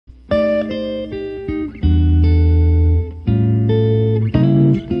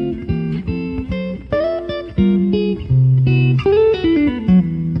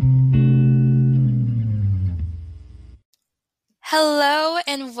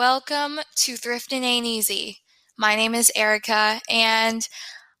welcome to Thriftin' Ain't Easy. My name is Erica, and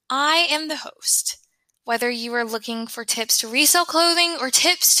I am the host. Whether you are looking for tips to resell clothing or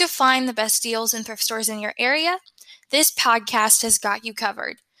tips to find the best deals in thrift stores in your area, this podcast has got you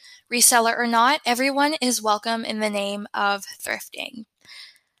covered. Reseller or not, everyone is welcome in the name of thrifting.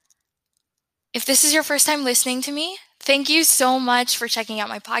 If this is your first time listening to me, thank you so much for checking out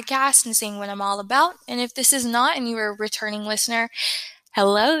my podcast and seeing what I'm all about. And if this is not and you are a returning listener,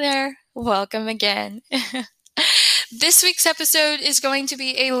 hello there. Welcome again. This week's episode is going to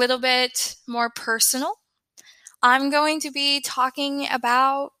be a little bit more personal. I'm going to be talking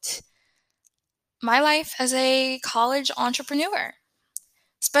about my life as a college entrepreneur,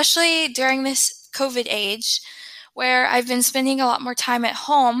 especially during this COVID age where I've been spending a lot more time at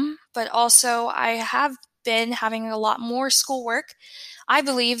home, but also I have been having a lot more schoolwork, I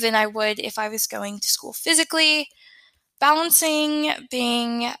believe, than I would if I was going to school physically. Balancing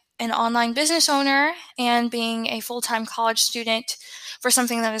being an online business owner and being a full-time college student for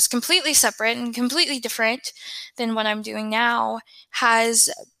something that is completely separate and completely different than what I'm doing now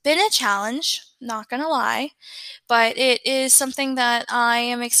has been a challenge, not gonna lie, but it is something that I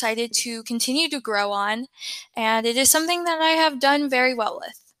am excited to continue to grow on, and it is something that I have done very well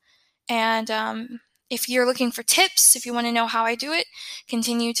with. And if you're looking for tips, if you want to know how I do it,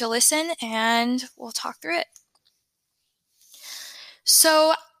 continue to listen and we'll talk through it.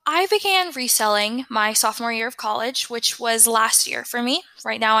 So I began reselling my sophomore year of college, which was last year for me.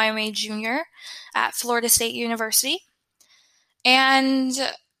 Right now I'm a junior at Florida State University. And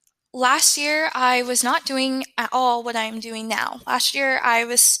last year I was not doing at all what I'm doing now. Last year I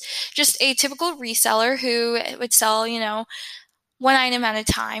was just a typical reseller who would sell, one item at a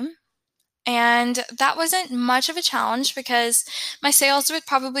time. And that wasn't much of a challenge because my sales would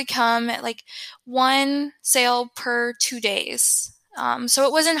probably come at like one sale per 2 days. So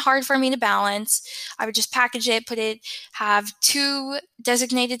it wasn't hard for me to balance. I would just package it, have 2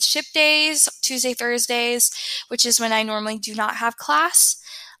 designated ship days, Tuesday, Thursdays, which is when I normally do not have class.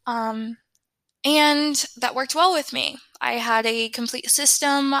 And that worked well with me. I had a complete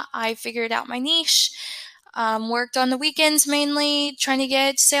system. I figured out my niche. Worked on the weekends mainly, trying to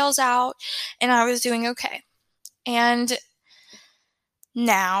get sales out, and I was doing okay. And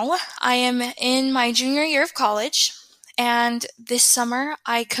now I am in my junior year of college, and this summer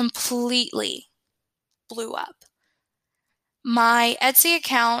I completely blew up. My Etsy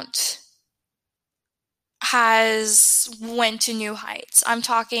account has went to new heights. I'm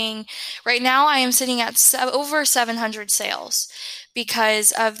talking right now I am sitting at over 700 sales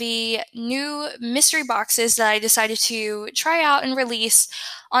because of the new mystery boxes that I decided to try out and release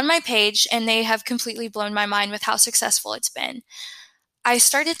on my page, and they have completely blown my mind with how successful it's been. I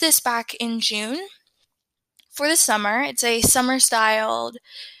started this back in June for the summer. It's a summer-styled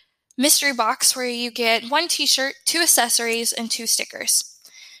mystery box where you get 1 t-shirt, 2 accessories, and 2 stickers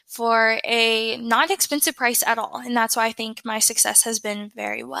for a not expensive price at all, and that's why I think my success has been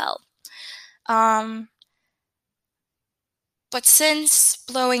very well. But since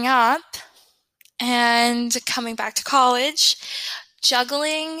blowing up and coming back to college,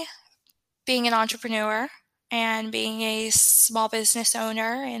 juggling being an entrepreneur and being a small business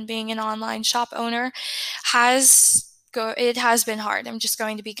owner and being an online shop owner it has been hard. I'm just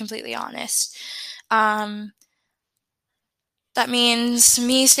going to be completely honest. That means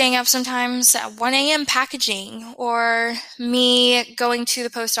me staying up sometimes at 1 a.m. packaging, or me going to the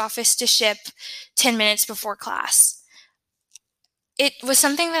post office to ship 10 minutes before class. It was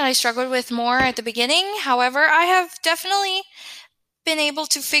something that I struggled with more at the beginning. However, I have definitely been able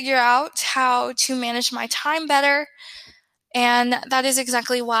to figure out how to manage my time better. And that is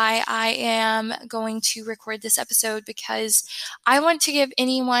exactly why I am going to record this episode, because I want to give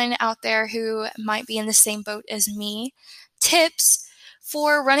anyone out there who might be in the same boat as me tips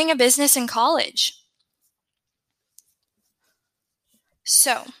for running a business in college.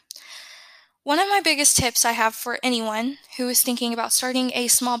 So, one of my biggest tips I have for anyone who is thinking about starting a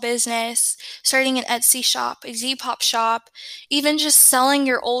small business, starting an Etsy shop, a Depop shop, even just selling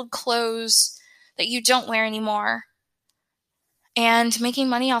your old clothes that you don't wear anymore, and making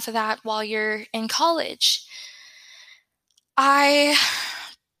money off of that while you're in college. I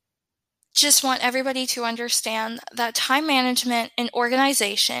just want everybody to understand that time management and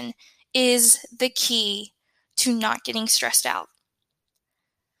organization is the key to not getting stressed out.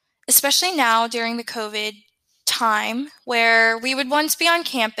 Especially now during the COVID time, where we would once be on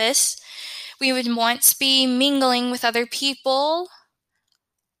campus, we would once be mingling with other people,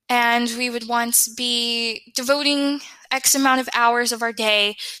 and we would once be devoting X amount of hours of our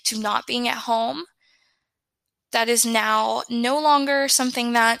day to not being at home. That is now no longer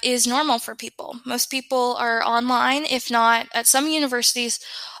something that is normal for people. Most people are online, if not at some universities,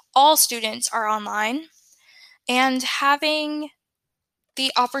 all students are online. And having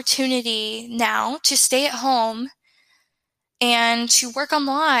the opportunity now to stay at home and to work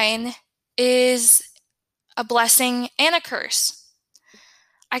online is a blessing and a curse.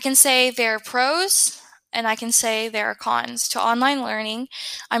 I can say there are pros and I can say there are cons to online learning.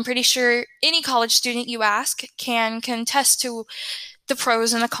 I'm pretty sure any college student you ask can contest to the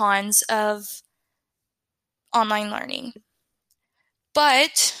pros and the cons of online learning.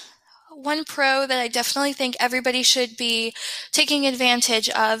 But one pro that I definitely think everybody should be taking advantage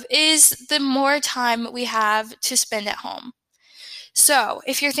of is the more time we have to spend at home. So,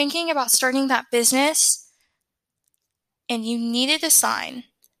 if you're thinking about starting that business and you needed a sign,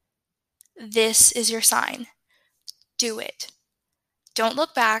 this is your sign. Do it. Don't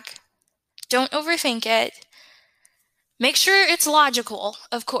look back. Don't overthink it. Make sure it's logical,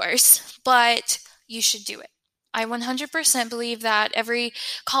 of course, but you should do it. I 100% believe that every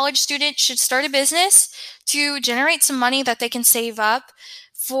college student should start a business to generate some money that they can save up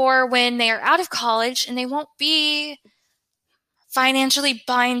for when they are out of college and they won't be financially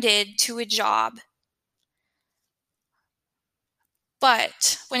binded to a job.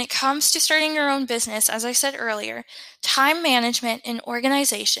 But when it comes to starting your own business, as I said earlier, time management and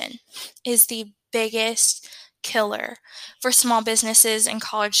organization is the biggest killer for small businesses and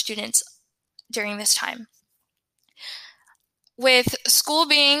college students during this time. With school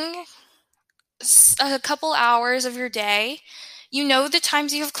being a couple hours of your day, you know the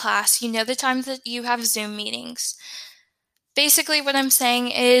times you have class, you know the times that you have Zoom meetings. Basically, what I'm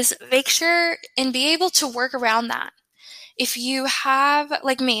saying is make sure and be able to work around that. If you have,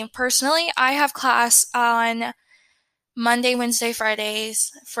 like me personally, I have class on Monday, Wednesday,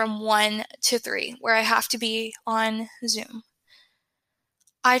 Fridays from 1 to 3, where I have to be on Zoom.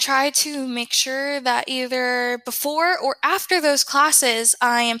 I try to make sure that either before or after those classes,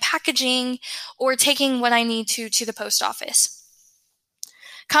 I am packaging or taking what I need to the post office.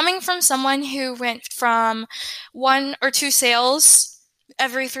 Coming from someone who went from 1 or 2 sales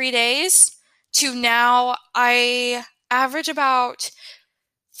every 3 days to now I average about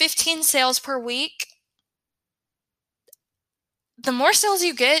 15 sales per week. The more sales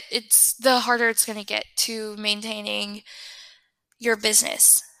you get, the harder it's going to get to maintaining your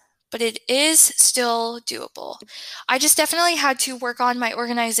business. But it is still doable. I just definitely had to work on my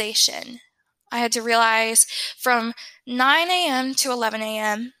organization. I had to realize from 9 a.m. to 11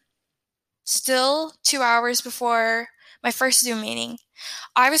 a.m., still 2 hours before my first Zoom meeting,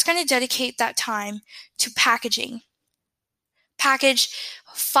 I was going to dedicate that time to packaging. Package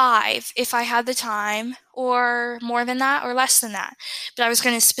 5 if I had the time, or more than that or less than that. But I was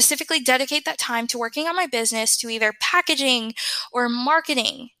going to specifically dedicate that time to working on my business, to either packaging or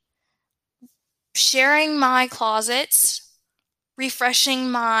marketing, sharing my closets,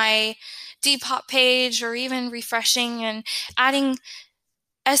 refreshing my Depop page, or even refreshing and adding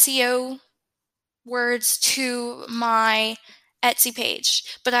SEO words to my Etsy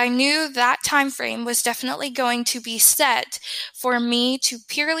page. But I knew that time frame was definitely going to be set for me to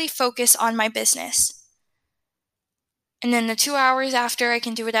purely focus on my business. And then the 2 hours after, I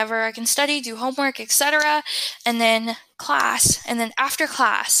can do whatever. I can study, do homework, etc. And then class. And then after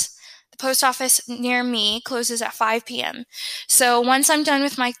class, the post office near me closes at 5 p.m. So once I'm done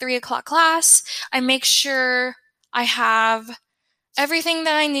with my 3 o'clock class, I make sure I have everything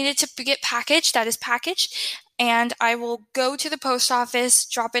that I needed to get packaged, that is packaged, and I will go to the post office,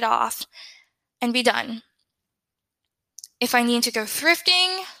 drop it off, and be done. If I need to go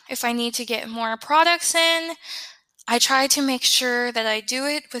thrifting, if I need to get more products in, I try to make sure that I do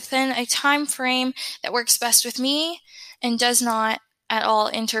it within a time frame that works best with me and does not at all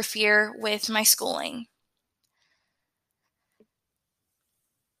interfere with my schooling.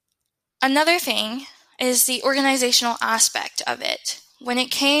 Another thing is the organizational aspect of it. When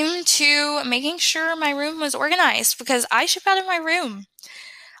it came to making sure my room was organized, because I ship out of my room.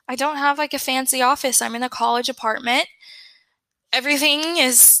 I don't have like a fancy office. I'm in a college apartment. Everything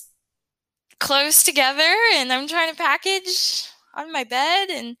is close together and I'm trying to package on my bed,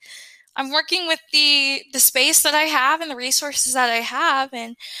 and I'm working with the space that I have and the resources that I have,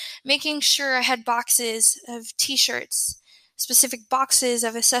 and making sure I had boxes of t-shirts, specific boxes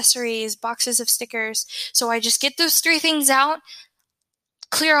of accessories, boxes of stickers. So I just get those 3 things out,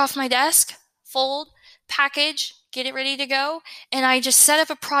 clear off my desk, fold, package, get it ready to go, and I just set up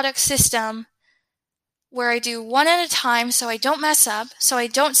a product system where I do one at a time so I don't mess up, so I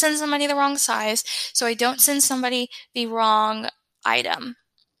don't send somebody the wrong size, so I don't send somebody the wrong item.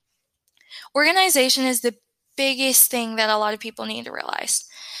 Organization is the biggest thing that a lot of people need to realize.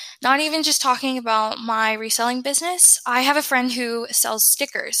 Not even just talking about my reselling business. I have a friend who sells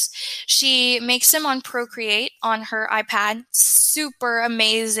stickers. She makes them on Procreate on her iPad. Super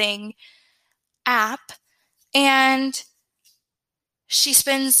amazing app. And she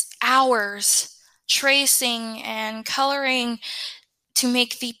spends hours tracing and coloring to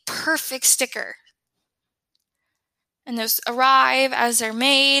make the perfect sticker. And those arrive as they're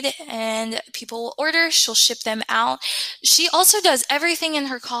made, and people will order. She'll ship them out. She also does everything in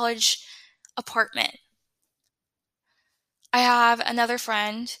her college apartment. I have another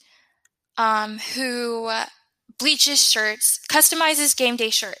friend who bleaches shirts, customizes game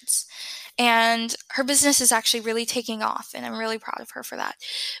day shirts. And her business is actually really taking off, and I'm really proud of her for that.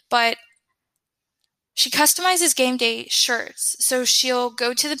 But she customizes game day shirts. So she'll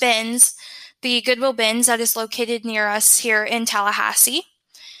go to the bins, the Goodwill bins that is located near us here in Tallahassee,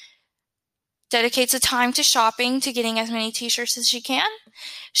 dedicates a time to shopping, to getting as many t-shirts as she can.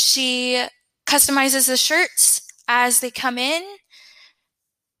 She customizes the shirts as they come in.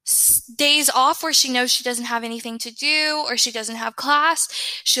 Days off where she knows she doesn't have anything to do or she doesn't have class,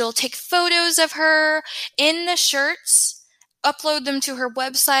 she'll take photos of her in the shirts, upload them to her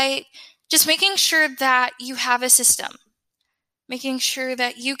website, just making sure that you have a system, making sure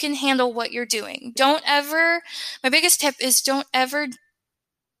that you can handle what you're doing. My biggest tip is don't ever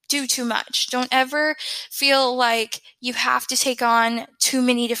do too much. Don't ever feel like you have to take on too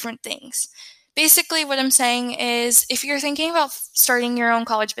many different things. Basically, what I'm saying is if you're thinking about starting your own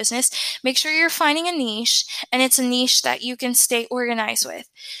college business, make sure you're finding a niche, and it's a niche that you can stay organized with,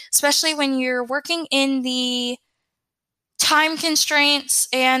 especially when you're working in the time constraints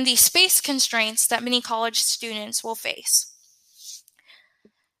and the space constraints that many college students will face.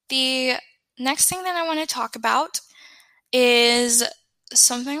 The next thing that I want to talk about is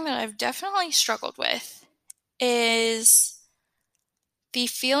something that I've definitely struggled with, is the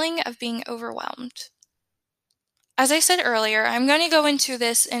feeling of being overwhelmed. As I said earlier, I'm going to go into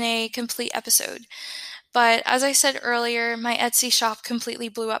this in a complete episode, but as I said earlier, my Etsy shop completely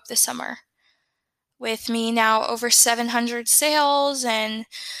blew up this summer. With me now over 700 sales and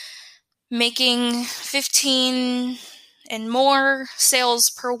making 15 and more sales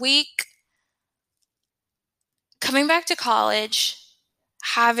per week. Coming back to college,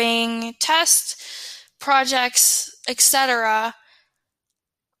 having tests, projects, etc.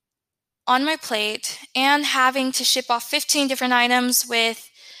 on my plate, and having to ship off 15 different items with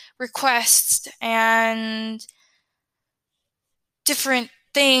requests and different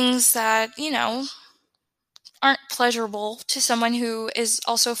things that, aren't pleasurable to someone who is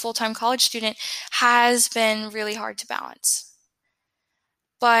also a full-time college student has been really hard to balance.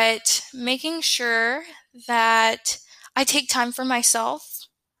 But making sure that I take time for myself,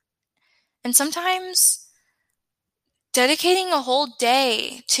 and sometimes dedicating a whole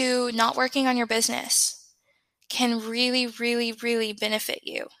day to not working on your business can really, really, really benefit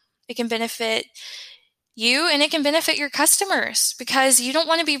you. It can benefit you, and it can benefit your customers, because you don't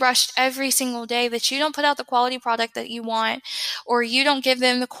want to be rushed every single day, that you don't put out the quality product that you want, or you don't give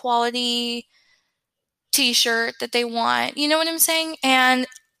them the quality t-shirt that they want. You know what I'm saying? And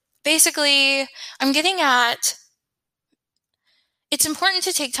basically, I'm getting at, it's important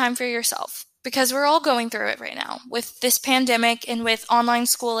to take time for yourself, because we're all going through it right now with this pandemic and with online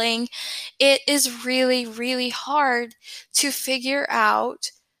schooling. It is really, really hard to figure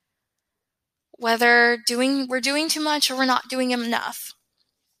out whether we're doing too much or we're not doing enough.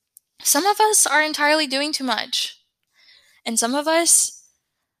 Some of us are entirely doing too much, and some of us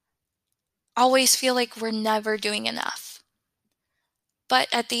always feel like we're never doing enough. But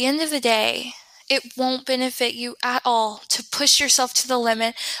at the end of the day, it won't benefit you at all to push yourself to the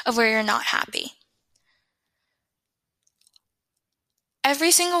limit of where you're not happy.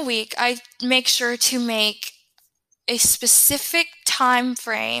 Every single week, I make sure to make a specific time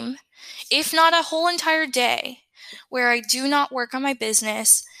frame, if not a whole entire day, where I do not work on my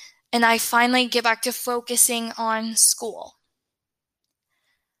business and I finally get back to focusing on school.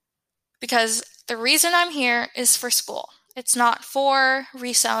 Because the reason I'm here is for school. It's not for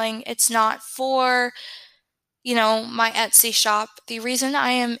reselling. It's not for, my Etsy shop. The reason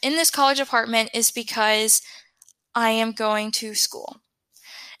I am in this college apartment is because I am going to school.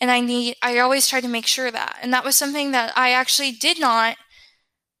 And I always try to make sure that. And that was something that I actually did not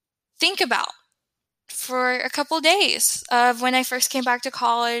think about for a couple days of when I first came back to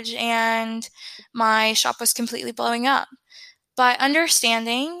college and my shop was completely blowing up. But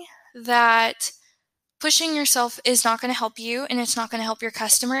understanding that pushing yourself is not going to help you, and it's not going to help your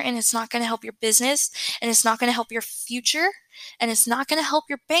customer, and it's not going to help your business, and it's not going to help your future, and it's not going to help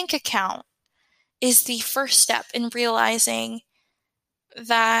your bank account is the first step in realizing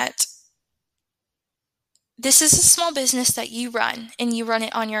that this is a small business that you run, and you run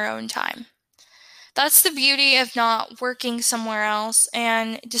it on your own time. That's the beauty of not working somewhere else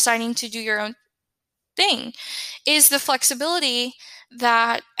and deciding to do your own thing, is the flexibility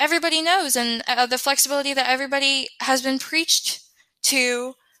that everybody knows, and the flexibility that everybody has been preached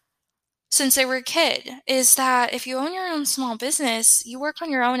to since they were a kid, is that if you own your own small business, you work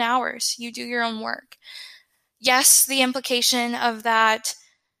on your own hours, you do your own work. Yes, the implication of that,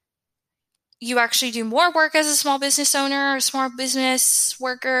 you actually do more work as a small business owner, a small business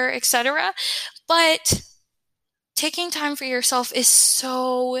worker, etc. But taking time for yourself is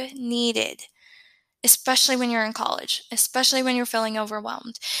so needed, especially when you're in college, especially when you're feeling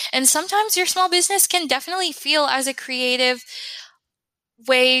overwhelmed. And sometimes your small business can definitely feel as a creative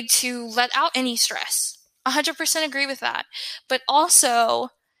way to let out any stress. 100% agree with that. But also,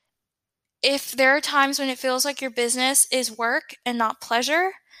 if there are times when it feels like your business is work and not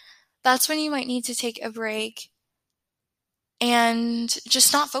pleasure, that's when you might need to take a break and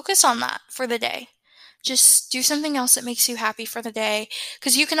just not focus on that for the day. Just do something else that makes you happy for the day,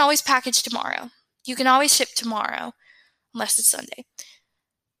 because you can always package tomorrow. You can always ship tomorrow, unless it's Sunday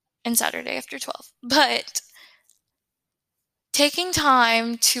and Saturday after 12. But taking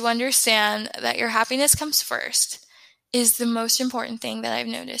time to understand that your happiness comes first is the most important thing that I've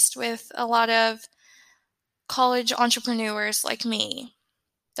noticed with a lot of college entrepreneurs like me.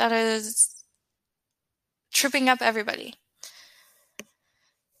 That is tripping up everybody.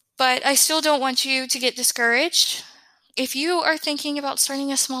 But I still don't want you to get discouraged. If you are thinking about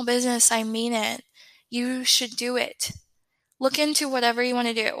starting a small business, I mean it. You should do it. Look into whatever you want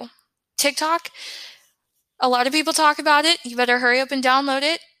to do. TikTok, a lot of people talk about it. You better hurry up and download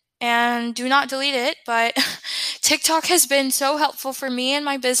it and do not delete it. But TikTok has been so helpful for me and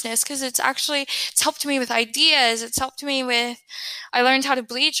my business, because it's helped me with ideas. It's helped me with, I learned how to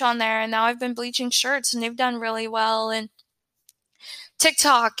bleach on there, and now I've been bleaching shirts and they've done really well. And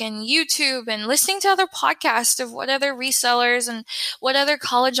TikTok and YouTube and listening to other podcasts of what other resellers and what other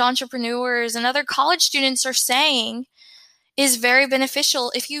college entrepreneurs and other college students are saying is very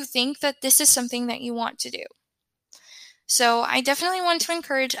beneficial if you think that this is something that you want to do. So I definitely want to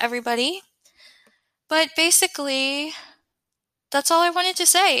encourage everybody. But basically, that's all I wanted to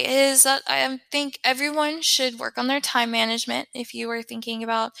say, is that I think everyone should work on their time management if you are thinking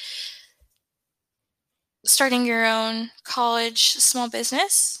about starting your own college small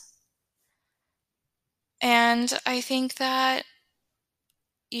business. And I think that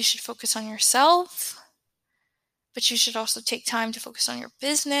you should focus on yourself, but you should also take time to focus on your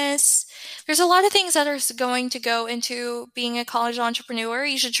business. There's a lot of things that are going to go into being a college entrepreneur.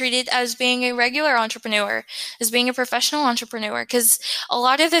 You should treat it as being a regular entrepreneur, as being a professional entrepreneur, because a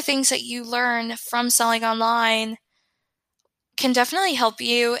lot of the things that you learn from selling online can definitely help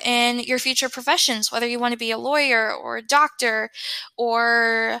you in your future professions, whether you want to be a lawyer or a doctor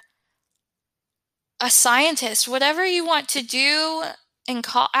or a scientist, whatever you want to do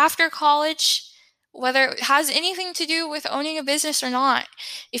after college, whether it has anything to do with owning a business or not.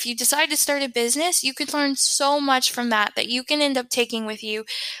 If you decide to start a business, you can learn so much from that you can end up taking with you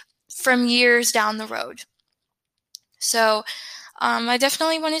from years down the road. So I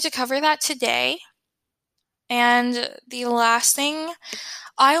definitely wanted to cover that today. And the last thing,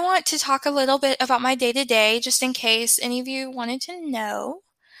 I want to talk a little bit about my day-to-day, just in case any of you wanted to know.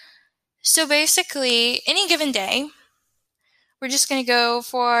 So basically, any given day, we're just going to go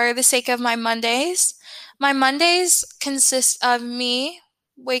for the sake of my Mondays. My Mondays consist of me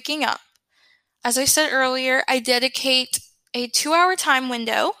waking up. As I said earlier, I dedicate a 2-hour time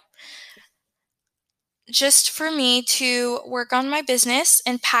window just for me to work on my business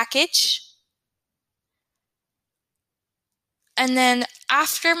and package. And then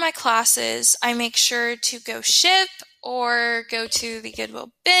after my classes, I make sure to go ship or go to the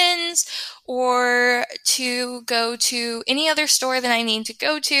Goodwill bins or to go to any other store that I need to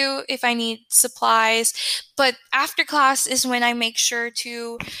go to if I need supplies. But after class is when I make sure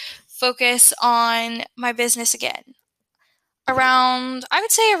to focus on my business again. I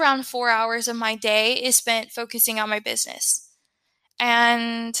would say around 4 hours of my day is spent focusing on my business.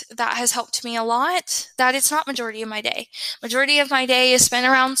 And that has helped me a lot. That it's not majority of my day. Majority of my day is spent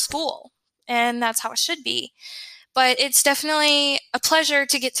around school, and that's how it should be. But it's definitely a pleasure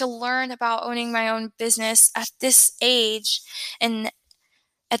to get to learn about owning my own business at this age and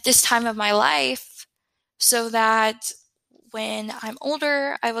at this time of my life, so that when I'm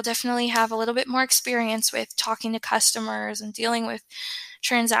older, I will definitely have a little bit more experience with talking to customers and dealing with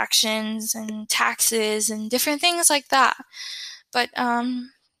transactions and taxes and different things like that. But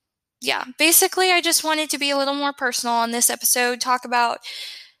yeah, basically, I just wanted to be a little more personal on this episode, talk about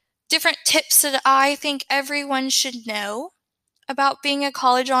different tips that I think everyone should know about being a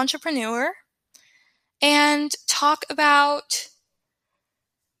college entrepreneur, and talk about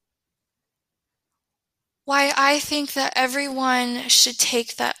why I think that everyone should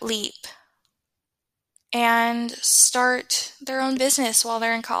take that leap and start their own business while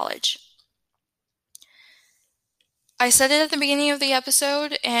they're in college. I said it at the beginning of the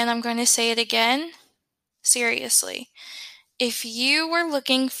episode, and I'm going to say it again. Seriously. If you were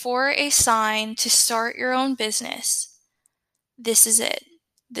looking for a sign to start your own business, this is it.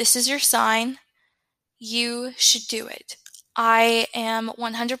 This is your sign. You should do it. I am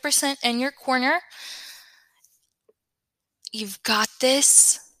 100% in your corner. You've got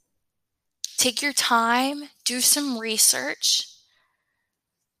this. Take your time, do some research.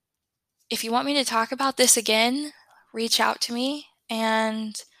 If you want me to talk about this again, reach out to me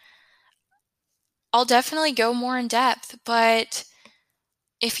and I'll definitely go more in depth. But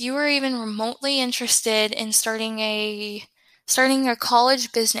if you are even remotely interested in starting a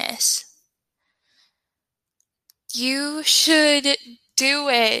college business, you should do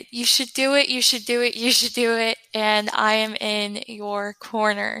it. You should do it. You should do it. You should do it. And I am in your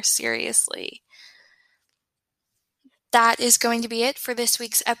corner, seriously. That is going to be it for this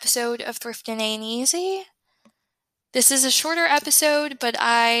week's episode of Thriftin' Ain't Easy. This is a shorter episode, but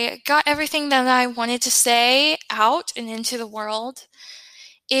I got everything that I wanted to say out and into the world.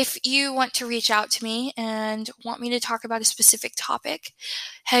 If you want to reach out to me and want me to talk about a specific topic,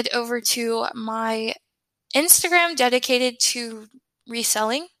 head over to my Instagram dedicated to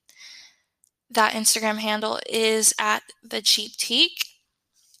reselling. That Instagram handle is at the Cheap Teak,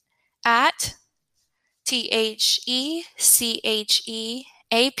 at TheCheapTique.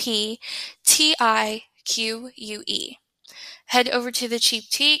 Head over to the Cheap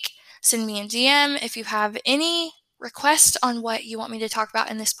Teak, send me a DM if you have any requests on what you want me to talk about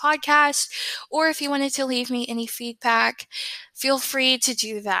in this podcast, or if you wanted to leave me any feedback, feel free to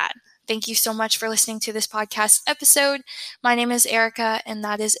do that. Thank you so much for listening to this podcast episode. My name is Erica, and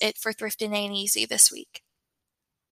that is it for Thriftin' Ain't Easy this week.